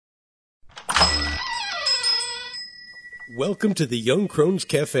Welcome to the Young Crones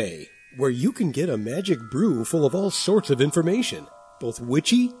Cafe, where you can get a magic brew full of all sorts of information, both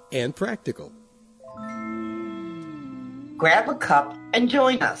witchy and practical. Grab a cup and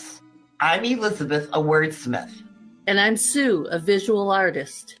join us. I'm Elizabeth, a wordsmith. And I'm Sue, a visual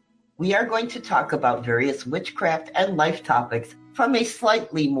artist. We are going to talk about various witchcraft and life topics from a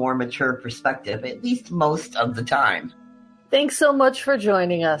slightly more mature perspective, at least most of the time. Thanks so much for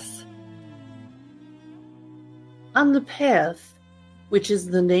joining us. On the Path, which is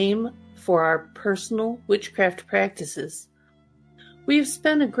the name for our personal witchcraft practices, we have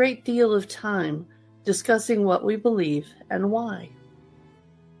spent a great deal of time discussing what we believe and why.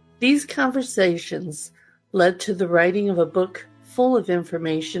 These conversations led to the writing of a book full of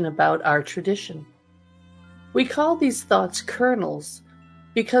information about our tradition. We call these thoughts kernels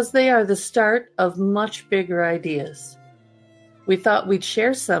because they are the start of much bigger ideas. We thought we'd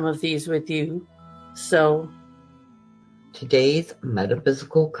share some of these with you, so today's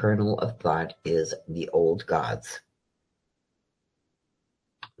metaphysical kernel of thought is the old gods.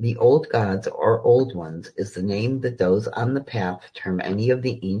 The old gods, or old ones, is the name that those on the path term any of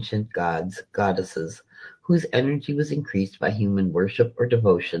the ancient gods, goddesses, whose energy was increased by human worship or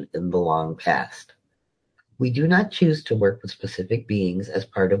devotion in the long past. We do not choose to work with specific beings as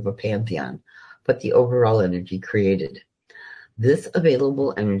part of a pantheon, but the overall energy created. This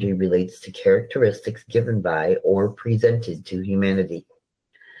available energy relates to characteristics given by or presented to humanity.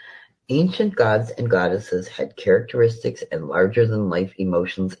 Ancient gods and goddesses had characteristics and larger-than-life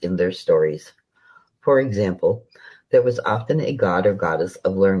emotions in their stories. For example, there was often a god or goddess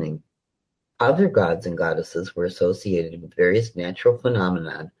of learning. Other gods and goddesses were associated with various natural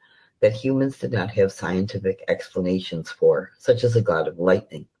phenomena that humans did not have scientific explanations for, such as a god of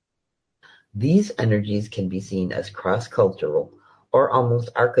lightning. These energies can be seen as cross-cultural or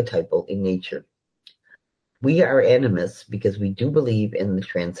almost archetypal in nature. We are animists because we do believe in the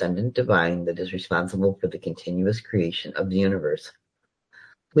transcendent divine that is responsible for the continuous creation of the universe.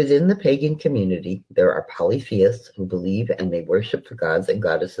 Within the pagan community, there are polytheists who believe and may worship the gods and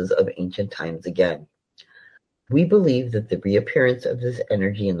goddesses of ancient times again. We believe that the reappearance of this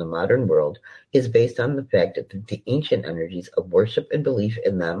energy in the modern world is based on the fact that the ancient energies of worship and belief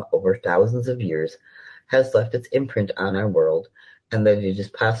in them over thousands of years has left its imprint on our world, and that it is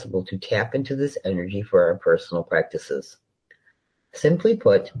possible to tap into this energy for our personal practices. Simply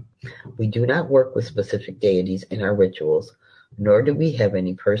put, we do not work with specific deities in our rituals, nor do we have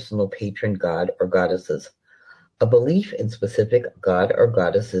any personal patron god or goddesses. A belief in specific god or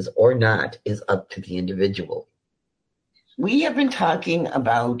goddesses or not is up to the individual. We have been talking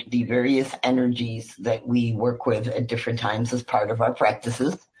about the various energies that we work with at different times as part of our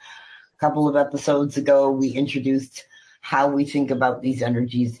practices. A couple of episodes ago, we introduced how we think about these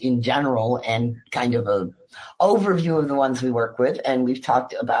energies in general and kind of an overview of the ones we work with. And we've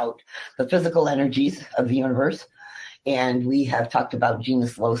talked about the physical energies of the universe. And we have talked about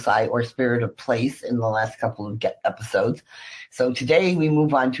genus loci, or spirit of place, in the last couple of episodes. So today we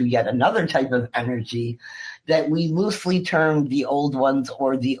move on to yet another type of energy that we loosely term the old ones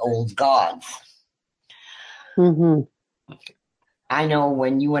or the old gods. Mm-hmm. I know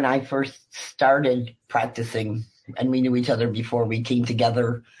when you and I first started practicing, and we knew each other before we came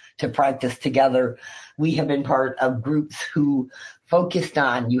together to practice together, we have been part of groups who focused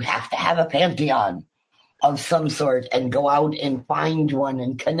on you have to have a pantheon of some sort and go out and find one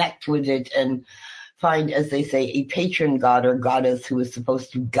and connect with it and find, as they say, a patron god or goddess who is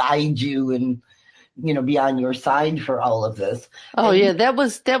supposed to guide you and, you know, be on your side for all of this. Oh, and yeah, that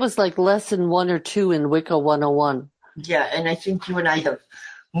was like lesson 1 or 2 in Wicca 101. Yeah, and I think you and I have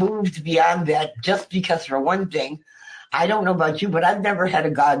moved beyond that just because, for one thing, I don't know about you, but I've never had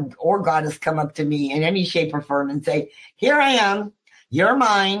a god or goddess come up to me in any shape or form and say, here I am, you're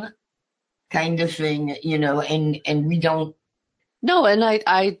mine, kind of thing, you know, and we don't. No, and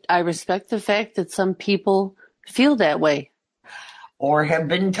I respect the fact that some people feel that way. Or have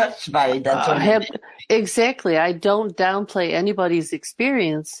been touched by it. That's what exactly. I don't downplay anybody's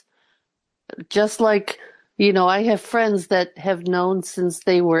experience. Just like, you know, I have friends that have known since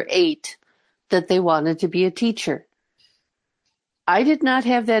they were 8 that they wanted to be a teacher. I did not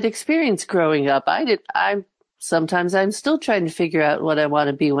have that experience growing up. Sometimes I'm still trying to figure out what I want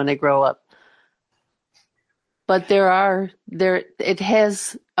to be when I grow up. But it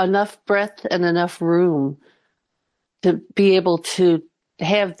has enough breadth and enough room to be able to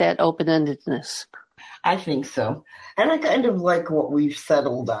have that open-endedness. I think so. And I kind of like what we've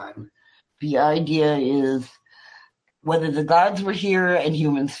settled on. The idea is whether the gods were here and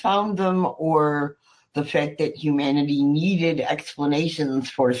humans found them, or the fact that humanity needed explanations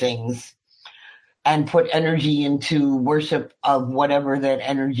for things, and put energy into worship of whatever that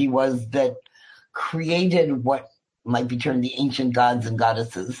energy was that created what might be termed the ancient gods and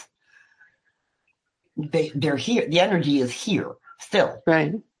goddesses. They're here. The energy is here still.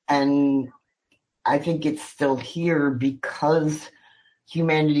 Right. And I think it's still here because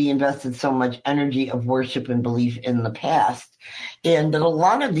humanity invested so much energy of worship and belief in the past, and that a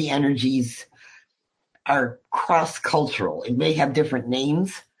lot of the energies are cross-cultural. It may have different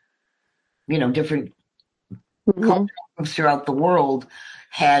names, different cultures throughout the world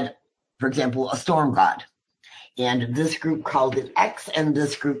had, for example, a storm god. And this group called it X, and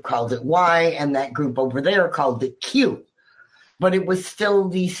this group called it Y, and that group over there called it Q. But it was still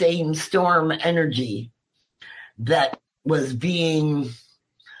the same storm energy that was being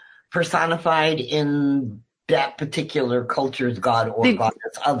personified in that particular culture's god or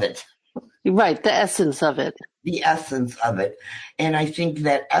goddess of it. Right, the essence of it. The essence of it. And I think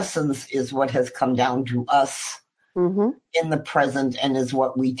that essence is what has come down to us in the present and is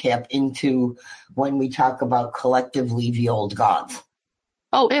what we tap into when we talk about collectively the old gods.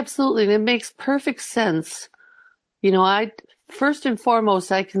 Oh, absolutely. And it makes perfect sense. I first and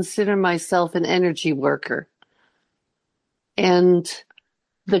foremost, I consider myself an energy worker. And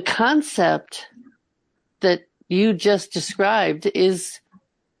the concept that you just described is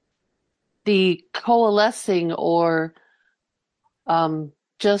the coalescing or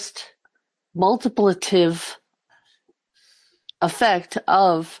just multiplicative effect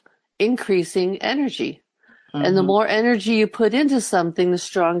of increasing energy. And the more energy you put into something, the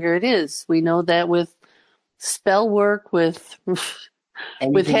stronger it is. We know that with spell work, with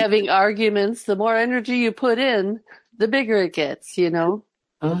having arguments, the more energy you put in, the bigger it gets,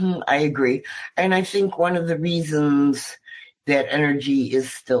 I agree. And I think one of the reasons that energy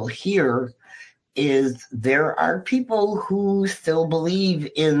is still here is there are people who still believe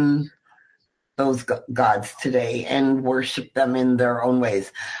in those gods today and worship them in their own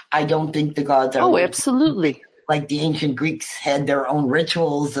ways. I don't think the gods are... Oh, absolutely. Like the ancient Greeks had their own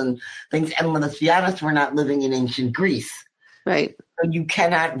rituals and things. And let's be honest, we're not living in ancient Greece. Right. So you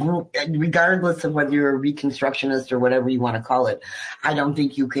cannot, regardless of whether you're a Reconstructionist or whatever you want to call it, I don't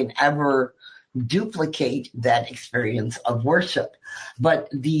think you can ever duplicate that experience of worship. But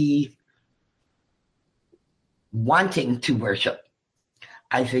the wanting to worship,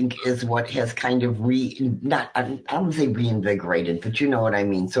 I think, is what has kind of I don't want to say reinvigorated, but you know what I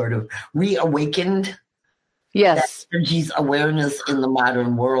mean, sort of reawakened. Yes. That energy's awareness in the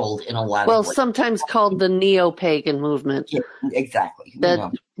modern world in a lot of ways. Well, sometimes called the neo-pagan movement. Yeah, exactly.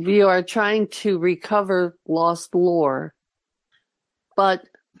 That we are trying to recover lost lore. But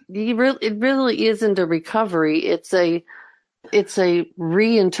it really isn't a recovery. It's a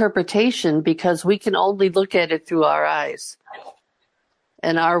reinterpretation because we can only look at it through our eyes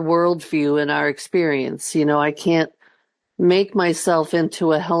and our worldview and our experience. I can't make myself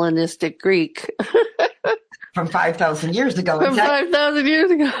into a Hellenistic Greek. From 5,000 years ago. From 5,000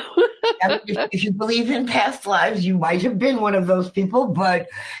 years ago. If you believe in past lives, you might have been one of those people, but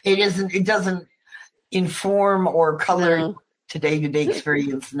it doesn't inform or color day-to-day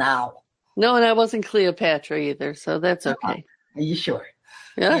experience now. No, and I wasn't Cleopatra either, so that's okay. Are you sure?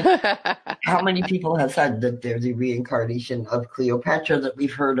 Yeah. How many people have said that there's a reincarnation of Cleopatra that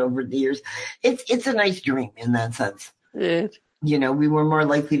we've heard over the years? It's a nice dream in that sense. Yeah. We were more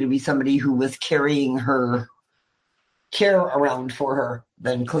likely to be somebody who was carrying her care around for her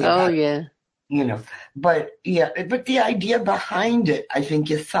than Cleopatra. Oh, yeah. But the idea behind it, I think,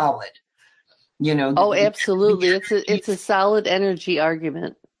 is solid. Oh, absolutely. It's a solid energy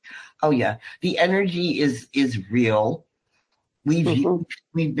argument. Oh, yeah. The energy is real. We've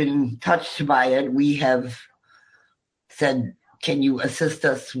been touched by it. We have said, can you assist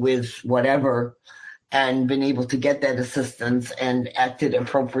us with whatever? And been able to get that assistance and acted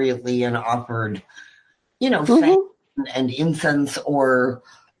appropriately and offered, thanks and incense or,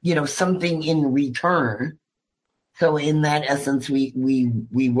 something in return. So in that essence,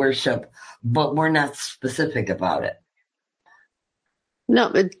 we worship, but we're not specific about it.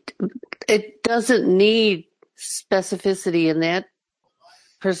 No, it doesn't need specificity in that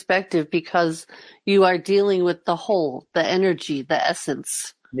perspective because you are dealing with the whole, the energy, the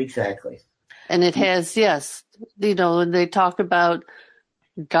essence. Exactly. And it has, yes, and they talk about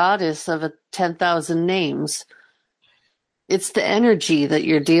goddess of 10,000 names. It's the energy that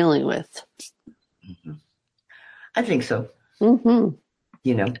you're dealing with. Mm-hmm. I think so. Mm-hmm.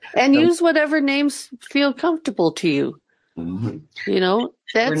 And use whatever names feel comfortable to you.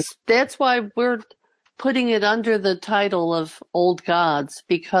 Mm-hmm. That's why we're putting it under the title of Old Gods,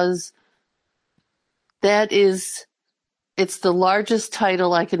 because it's the largest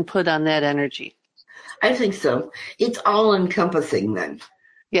title I can put on that energy. I think so. It's all encompassing then.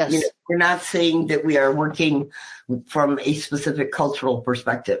 Yes. We're not saying that we are working from a specific cultural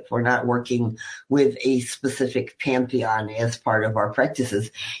perspective. We're not working with a specific pantheon as part of our practices.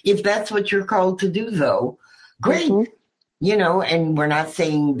 If that's what you're called to do, though, great. And we're not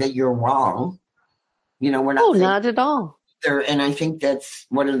saying that you're wrong. We're not saying not at all. And I think that's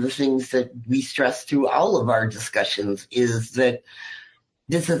one of the things that we stress through all of our discussions is that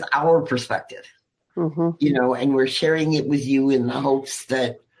this is our perspective. And we're sharing it with you in the hopes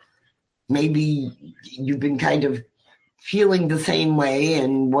that maybe you've been kind of feeling the same way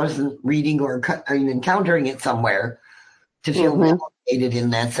and wasn't reading or encountering it somewhere to feel validated in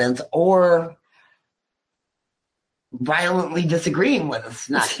that sense, or violently disagreeing with us.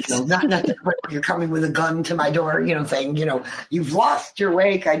 Not you're coming with a gun to my door, saying, you've lost your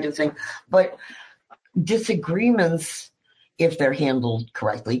way kind of thing. But disagreements, if they're handled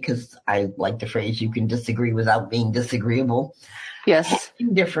correctly, because I like the phrase, you can disagree without being disagreeable. Yes.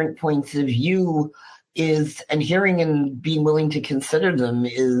 Having different points of view and hearing and being willing to consider them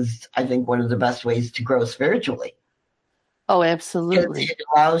is, I think, one of the best ways to grow spiritually. Oh, absolutely. It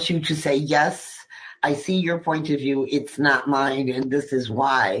allows you to say, yes, I see your point of view. It's not mine, and this is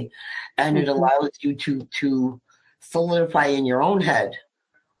why. And it allows you to solidify in your own head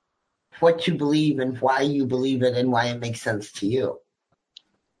what you believe and why you believe it and why it makes sense to you.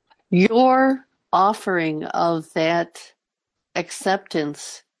 Your offering of that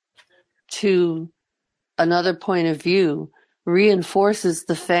acceptance to another point of view reinforces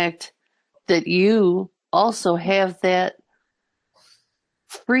the fact that you also have that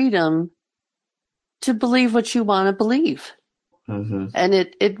freedom to believe what you want to believe. And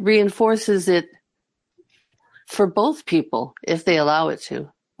it reinforces it for both people if they allow it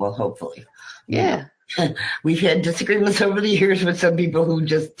to. Well, hopefully. Yeah. We've had disagreements over the years with some people who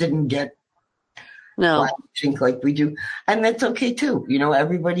just didn't get why I think like we do. And that's okay too.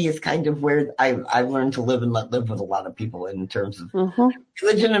 Everybody is kind of where I've learned to live and let live with a lot of people in terms of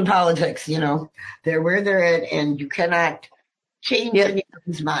religion and politics. They're where they're at, and you cannot change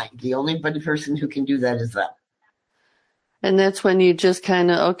anyone's mind. The only person who can do that is them. And that's when you just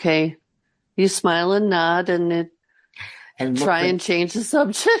kind of, you smile and nod and try and change the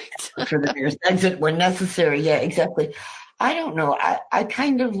subject. For the nearest exit when necessary. Yeah, exactly. I don't know. I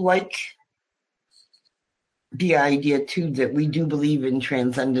kind of like the idea, too, that we do believe in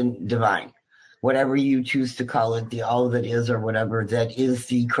transcendent divine. Whatever you choose to call it, the all that is or whatever, that is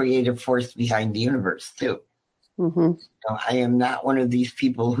the creative force behind the universe, too. I am not one of these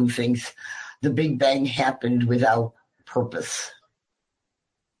people who thinks the Big Bang happened without purpose.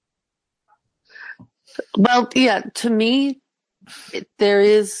 Well, yeah, to me,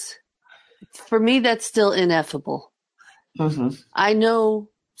 for me, that's still ineffable. I know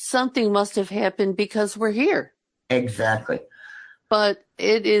something must have happened because we're here. Exactly. But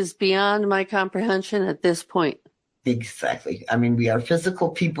it is beyond my comprehension at this point. Exactly. I mean, we are physical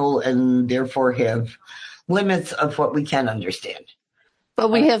people and therefore have limits of what we can understand.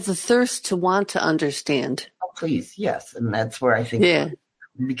 But we have the thirst to want to understand. Oh, please, yes. And that's where I think,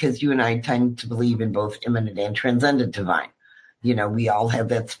 because you and I tend to believe in both immanent and transcendent divine. We all have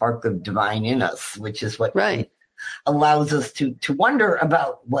that spark of divine in us, which is what allows us to wonder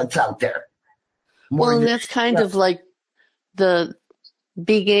about what's out there. Well, and that's kind of like the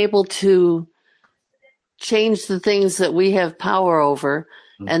being able to change the things that we have power over,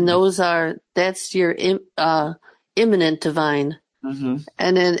 and that's your immanent divine. And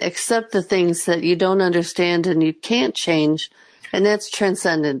then accept the things that you don't understand and you can't change, and that's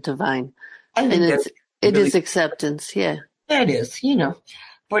transcendent divine. And it is acceptance, yeah. That is,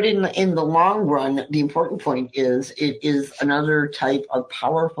 But in the long run, the important point is it is another type of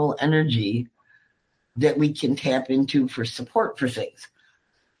powerful energy that we can tap into for support for things.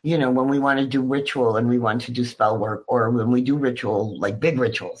 When we want to do ritual and we want to do spell work, or when we do ritual, like big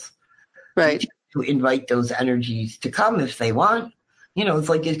rituals. Right. To invite those energies to come if they want. It's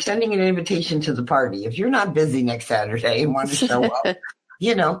like extending an invitation to the party. If you're not busy next Saturday and want to show up,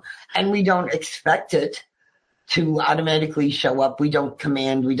 and we don't expect it to automatically show up. We don't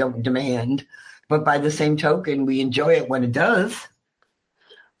command, we don't demand. But by the same token, we enjoy it when it does.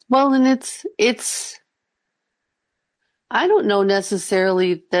 Well, and it's I don't know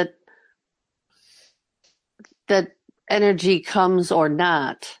necessarily that energy comes or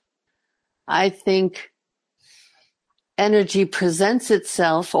not. I think energy presents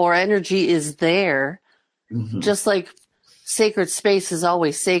itself, or energy is there, just like sacred space is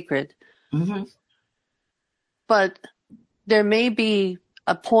always sacred. But there may be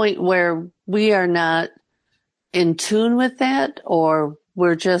a point where we are not in tune with that, or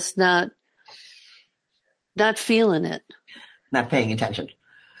we're just not not feeling it not paying attention.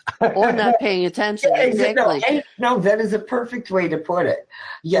 or not paying attention. Exactly. No, that is a perfect way to put it.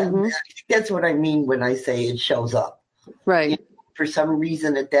 Yeah, Mhm. that's what I mean when I say it shows up. Right. For some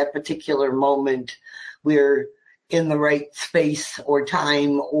reason, at that particular moment, we're in the right space or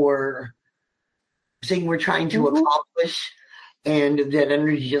time or thing we're trying to Mhm. accomplish, and that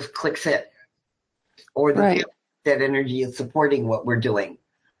energy just clicks in. Or Right. that energy is supporting what we're doing.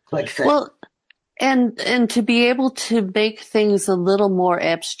 Clicks in. Well, and to be able to make things a little more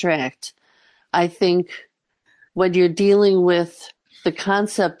abstract, I think when you're dealing with the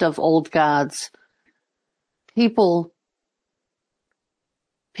concept of old gods, people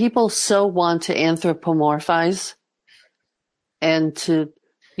so want to anthropomorphize and to,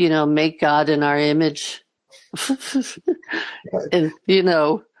 make God in our image. and,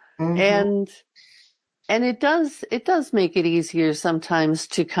 Mhm. and it does make it easier sometimes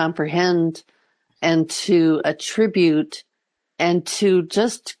to comprehend and to attribute and to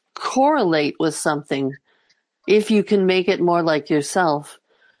just correlate with something if you can make it more like yourself.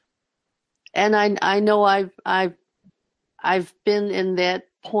 And I know I've been in that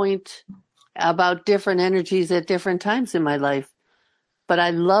point about different energies at different times in my life. But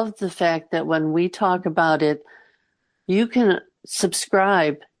I love the fact that when we talk about it, you can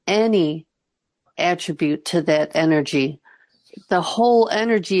subscribe any attribute to that energy. The whole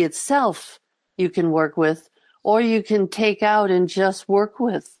energy itself you can work with, or you can take out and just work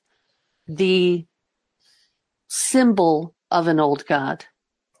with the symbol of an old god.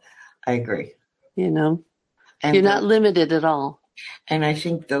 I agree. You're And not limited at all. And I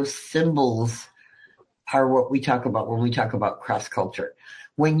think those symbols are what we talk about when we talk about cross culture.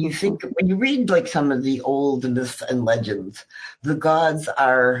 When you read like some of the old myths and legends, the gods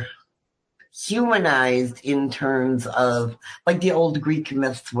are humanized in terms of like the old Greek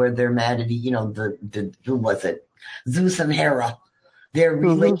myths where they're mad at, who was it? Zeus and Hera, their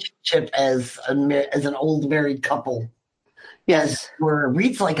relationship as an old married couple. Yes.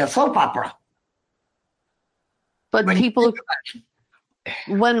 Reads like a soap opera. But people,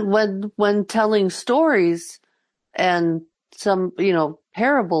 when telling stories and some,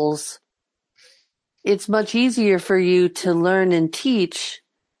 parables, it's much easier for you to learn and teach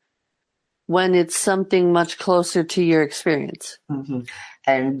when it's something much closer to your experience. Mm-hmm.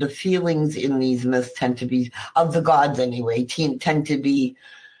 And the feelings in these myths tend to be, of the gods anyway, tend to be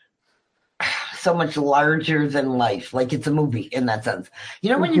so much larger than life. Like it's a movie in that sense.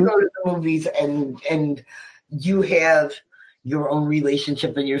 When you go to the movies and you have your own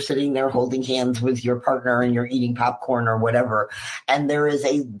relationship and you're sitting there holding hands with your partner and you're eating popcorn or whatever, and there is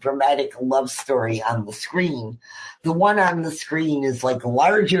a dramatic love story on the screen. The one on the screen is like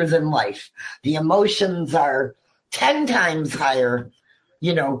larger than life. The emotions are 10 times higher.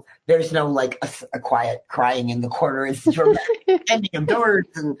 There's no like a quiet crying in the corner. It's dramatic ending of doors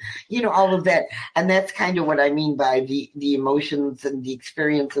and, all of that. And that's kind of what I mean by the emotions and the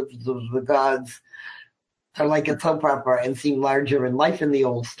experience of the gods are like a soap opera and seem larger in life in the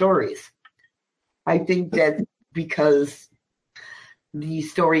old stories. I think that because the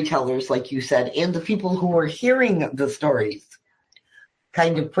storytellers, like you said, and the people who are hearing the stories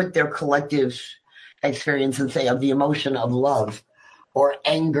kind of put their collective experience and say of the emotion of love or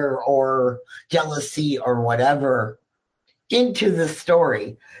anger or jealousy or whatever into the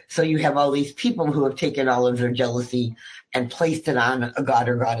story. So you have all these people who have taken all of their jealousy and placed it on a god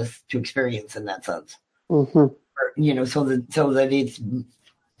or goddess to experience in that sense. Mm-hmm. So that it's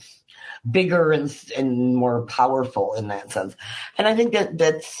bigger and more powerful in that sense. And I think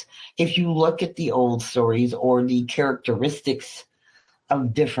that's, if you look at the old stories or the characteristics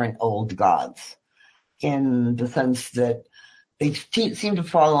of different old gods, in the sense that they seem to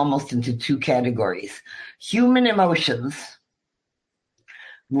fall almost into two categories. Human emotions,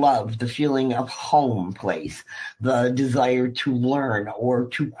 love, the feeling of home place, the desire to learn or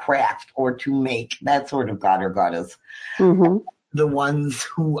to craft or to make, that sort of god or goddess. Mm-hmm. The ones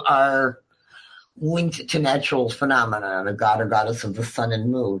who are linked to natural phenomena, a god or goddess of the sun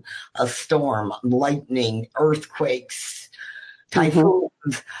and moon, a storm, lightning, earthquakes,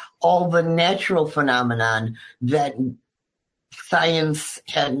 typhoons, all the natural phenomenon that science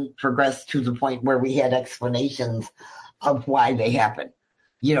hadn't progressed to the point where we had explanations of why they happen.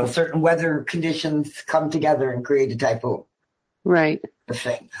 Certain weather conditions come together and create a typhoon. Right. The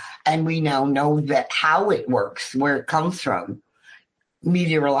thing. And we now know that how it works, where it comes from,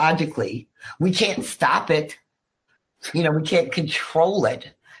 meteorologically. We can't stop it. We can't control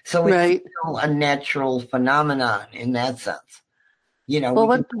it. So it's still a natural phenomenon in that sense. Well,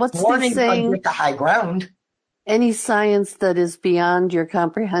 what's the saying? Get the high ground. Any science that is beyond your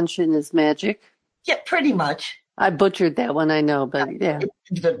comprehension is magic. Yeah, pretty much. I butchered that one, I know, but yeah.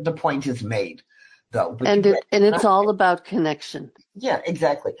 The point is made, though. But And it's all about connection. yeah,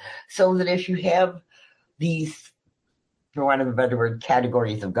 exactly. So that if you have these, for want of a better word,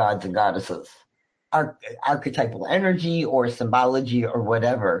 categories of gods and goddesses, archetypal energy or symbology or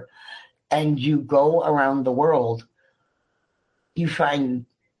whatever, and you go around the world, you find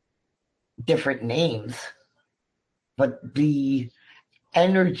different names, but the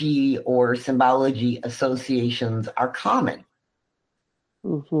energy or symbology associations are common.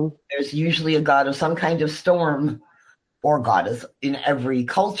 Mm-hmm. There's usually a god of some kind of storm or goddess in every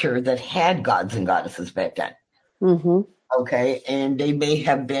culture that had gods and goddesses back then. Mm-hmm. Okay. And they may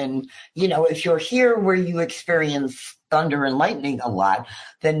have been, if you're here where you experience thunder and lightning a lot,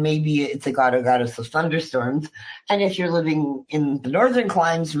 then maybe it's a god or goddess of thunderstorms. And if you're living in the northern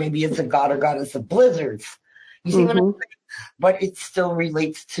climes, maybe it's a god or goddess of blizzards. You see what I'm saying? But it still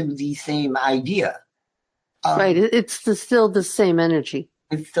relates to the same idea. Right. It's still the same energy.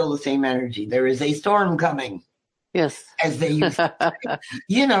 It's still the same energy. There is a storm coming. Yes. As they used to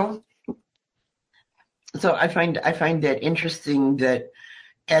say. So I find that interesting that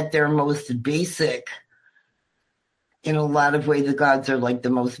at their most basic, in a lot of ways, the gods are like the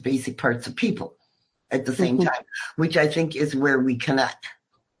most basic parts of people at the same time, which I think is where we connect.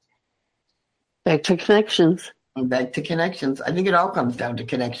 Back to connections. Back to connections. I think it all comes down to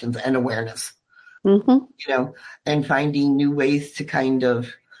connections and awareness. Mm-hmm. And finding new ways to kind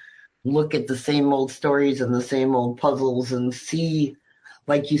of look at the same old stories and the same old puzzles and see,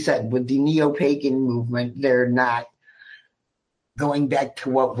 like you said, with the neo-pagan movement, they're not going back to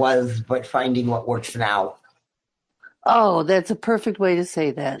what was, but finding what works now. Oh, that's a perfect way to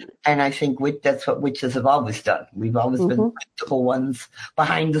say that. And I think that's what witches have always done. We've always been the practical ones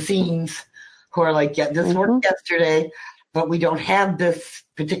behind the scenes who are like, yeah, this worked yesterday, but we don't have this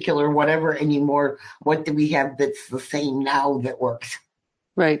particular whatever anymore. What do we have that's the same now that works?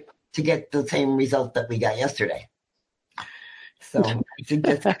 Right. To get the same result that we got yesterday. So I think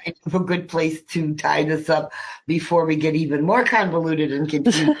that's kind of a good place to tie this up before we get even more convoluted and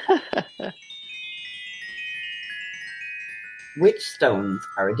confused. Witch stones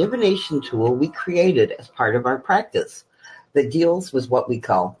are a divination tool we created as part of our practice that deals with what we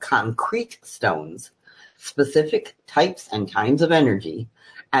call concrete stones, specific types and kinds of energy,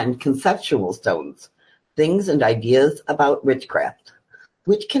 and conceptual stones, things and ideas about witchcraft,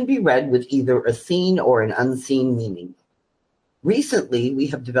 which can be read with either a seen or an unseen meaning. Recently, we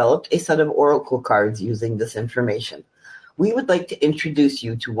have developed a set of oracle cards using this information. We would like to introduce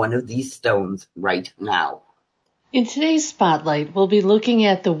you to one of these stones right now. In today's spotlight, we'll be looking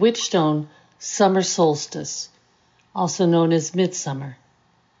at the witch stone Summer Solstice, also known as Midsummer.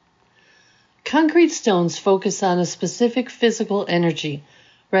 Concrete stones focus on a specific physical energy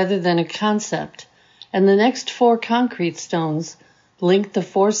rather than a concept, and the next 4 concrete stones link the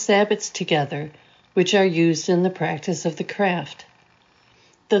 4 sabbats together, which are used in the practice of the craft.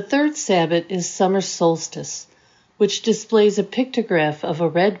 The 3rd sabbat is Summer Solstice, which displays a pictograph of a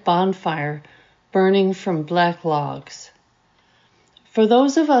red bonfire burning from black logs. For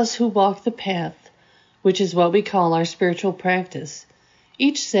those of us who walk the path, which is what we call our spiritual practice,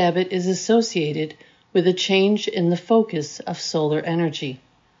 each sabbat is associated with a change in the focus of solar energy.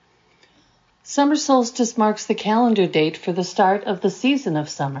 Summer solstice marks the calendar date for the start of the season of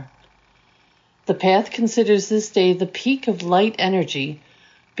summer. The path considers this day the peak of light energy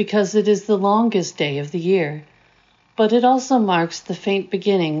because it is the longest day of the year, but it also marks the faint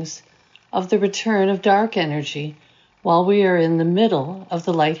beginnings of the return of dark energy while we are in the middle of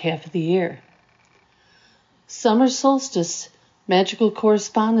the light half of the year. Summer solstice magical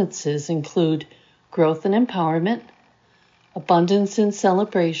correspondences include growth and empowerment, abundance and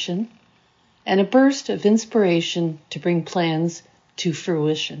celebration, and a burst of inspiration to bring plans to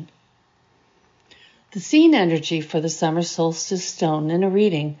fruition. The seen energy for the summer solstice stone in a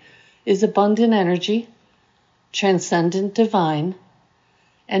reading is abundant energy, transcendent divine,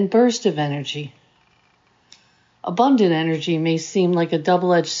 and burst of energy. Abundant energy may seem like a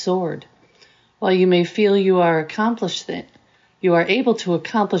double-edged sword. While you may feel you are able to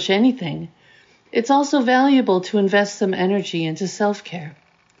accomplish anything, it's also valuable to invest some energy into self-care.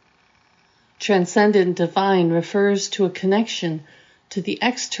 Transcendent divine refers to a connection to the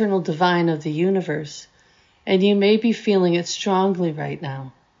external divine of the universe, and you may be feeling it strongly right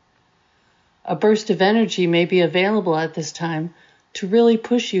now. A burst of energy may be available at this time to really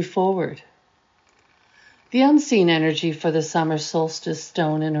push you forward. The unseen energy for the summer solstice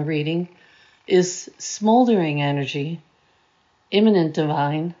stone in a reading is smoldering energy, imminent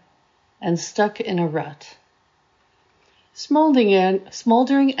divine, and stuck in a rut.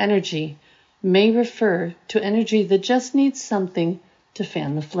 Smoldering energy may refer to energy that just needs something to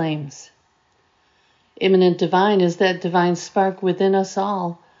fan the flames. Immanent divine is that divine spark within us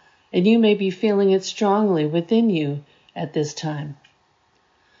all, and you may be feeling it strongly within you at this time.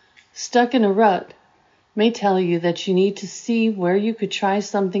 Stuck in a rut may tell you that you need to see where you could try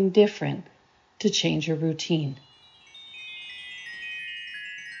something different to change your routine.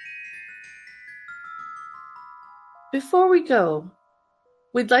 Before we go,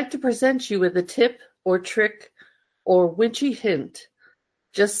 we'd like to present you with a tip or trick or witchy hint,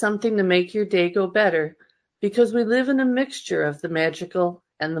 just something to make your day go better, because we live in a mixture of the magical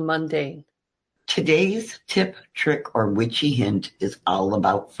and the mundane. Today's tip, trick, or witchy hint is all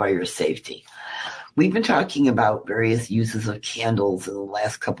about fire safety. We've been talking about various uses of candles in the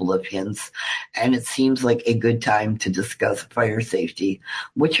last couple of hints, and it seems like a good time to discuss fire safety,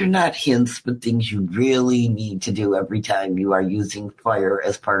 which are not hints, but things you really need to do every time you are using fire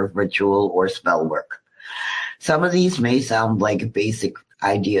as part of ritual or spell work. Some of these may sound like basic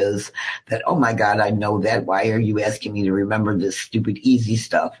ideas that, oh my God, I know that. Why are you asking me to remember this stupid easy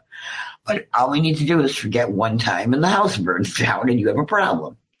stuff? But all we need to do is forget one time and the house burns down and you have a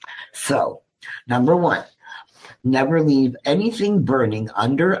problem. So, number one, never leave anything burning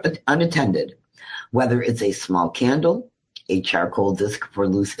unattended, whether it's a small candle, a charcoal disc for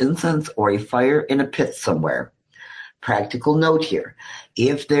loose incense, or a fire in a pit somewhere. Practical note here.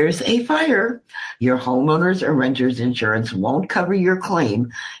 If there's a fire, your homeowner's or renter's insurance won't cover your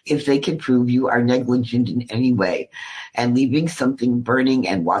claim if they can prove you are negligent in any way, and leaving something burning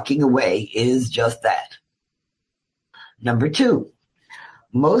and walking away is just that. Number two,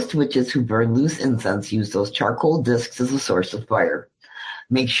 most witches who burn loose incense use those charcoal discs as a source of fire.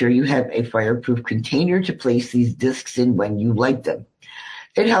 Make sure you have a fireproof container to place these discs in when you light them.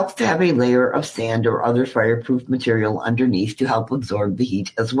 It helps to have a layer of sand or other fireproof material underneath to help absorb the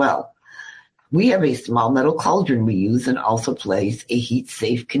heat as well. We have a small metal cauldron we use and also place a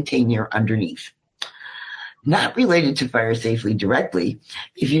heat-safe container underneath. Not related to fire safely directly,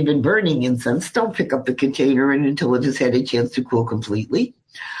 if you've been burning incense, don't pick up the container until it has had a chance to cool completely.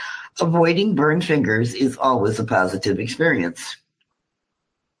 Avoiding burned fingers is always a positive experience.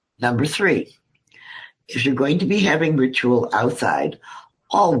 Number three, if you're going to be having ritual outside,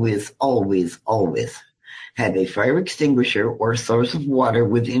 always, always, always have a fire extinguisher or source of water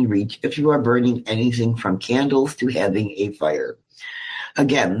within reach if you are burning anything from candles to having a fire.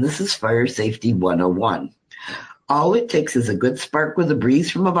 Again, this is Fire Safety 101. All it takes is a good spark with a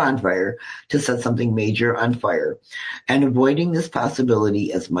breeze from a bonfire to set something major on fire, and avoiding this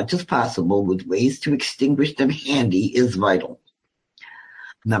possibility as much as possible with ways to extinguish them handy is vital.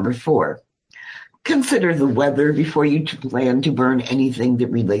 Number four, consider the weather before you plan to burn anything that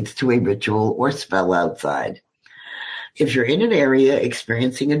relates to a ritual or spell outside. If you're in an area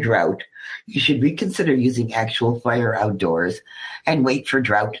experiencing a drought, you should reconsider using actual fire outdoors and wait for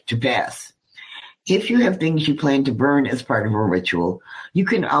drought to pass. If you have things you plan to burn as part of a ritual, you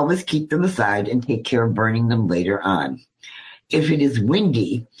can always keep them aside and take care of burning them later on. If it is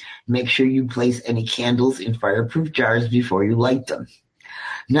windy, make sure you place any candles in fireproof jars before you light them.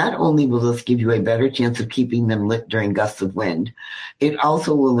 Not only will this give you a better chance of keeping them lit during gusts of wind, it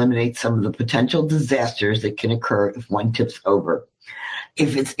also will eliminate some of the potential disasters that can occur if one tips over.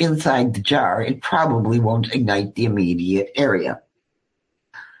 If it's inside the jar, it probably won't ignite the immediate area.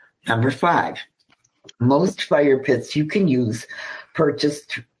 Number five, most fire pits you can use,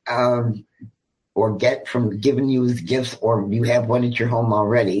 purchased or get from given you as gifts, or you have one at your home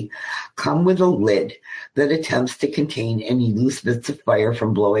already, come with a lid that attempts to contain any loose bits of fire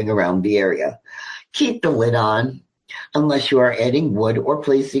from blowing around the area. Keep the lid on unless you are adding wood or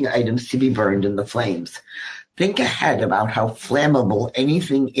placing items to be burned in the flames. Think ahead about how flammable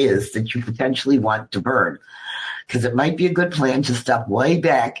anything is that you potentially want to burn, because it might be a good plan to stop way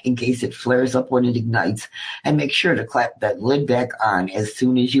back in case it flares up when it ignites, and make sure to clap that lid back on as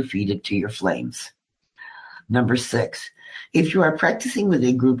soon as you feed it to your flames. Number six, if you are practicing with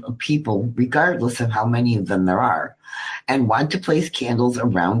a group of people, regardless of how many of them there are, and want to place candles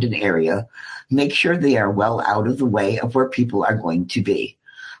around an area, make sure they are well out of the way of where people are going to be.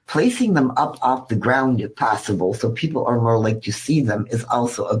 Placing them up off the ground if possible so people are more likely to see them is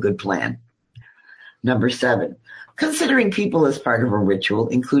also a good plan. Number seven, considering people as part of a ritual,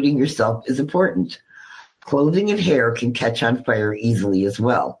 including yourself, is important. Clothing and hair can catch on fire easily as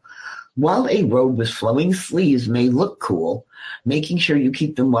well. While a robe with flowing sleeves may look cool, making sure you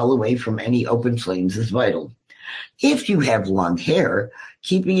keep them well away from any open flames is vital. If you have long hair,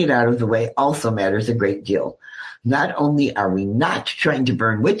 keeping it out of the way also matters a great deal. Not only are we not trying to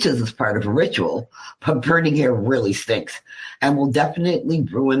burn witches as part of a ritual, but burning hair really stinks and will definitely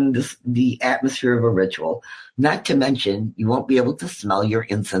ruin the atmosphere of a ritual. Not to mention, you won't be able to smell your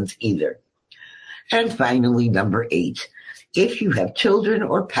incense either. And finally, number 8. If you have children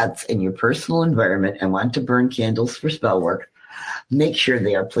or pets in your personal environment and want to burn candles for spell work, make sure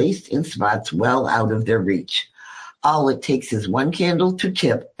they are placed in spots well out of their reach. All it takes is one candle to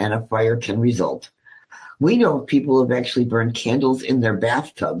tip and a fire can result. We know people have actually burned candles in their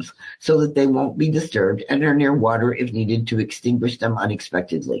bathtubs so that they won't be disturbed and are near water if needed to extinguish them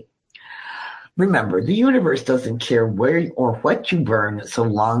unexpectedly. Remember, the universe doesn't care where or what you burn so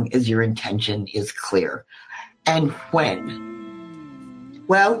long as your intention is clear. And when?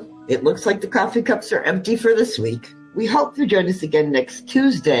 Well, it looks like the coffee cups are empty for this week. We hope you join us again next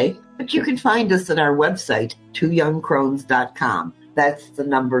Tuesday, but you can find us at our website, 2youngcrones.com. That's the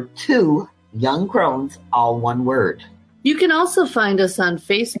number 2, Young Crones, all one word. You can also find us on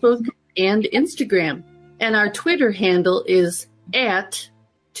Facebook and Instagram, and our Twitter handle is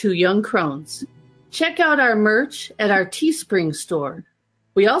 @2youngcrones. Check out our merch at our Teespring store.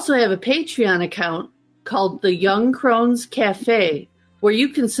 We also have a Patreon account called the Young Crones Cafe, where you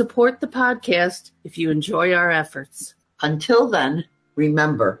can support the podcast if you enjoy our efforts. Until then,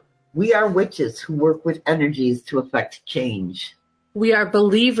 remember, we are witches who work with energies to effect change. We are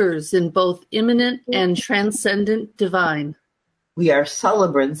believers in both immanent and transcendent divine. We are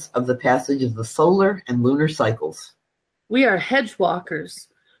celebrants of the passage of the solar and lunar cycles. We are hedge walkers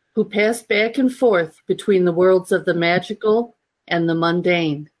who pass back and forth between the worlds of the magical and the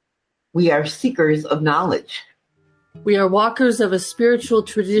mundane. We are seekers of knowledge. We are walkers of a spiritual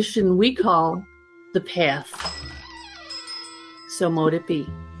tradition we call the Path. So mote it be.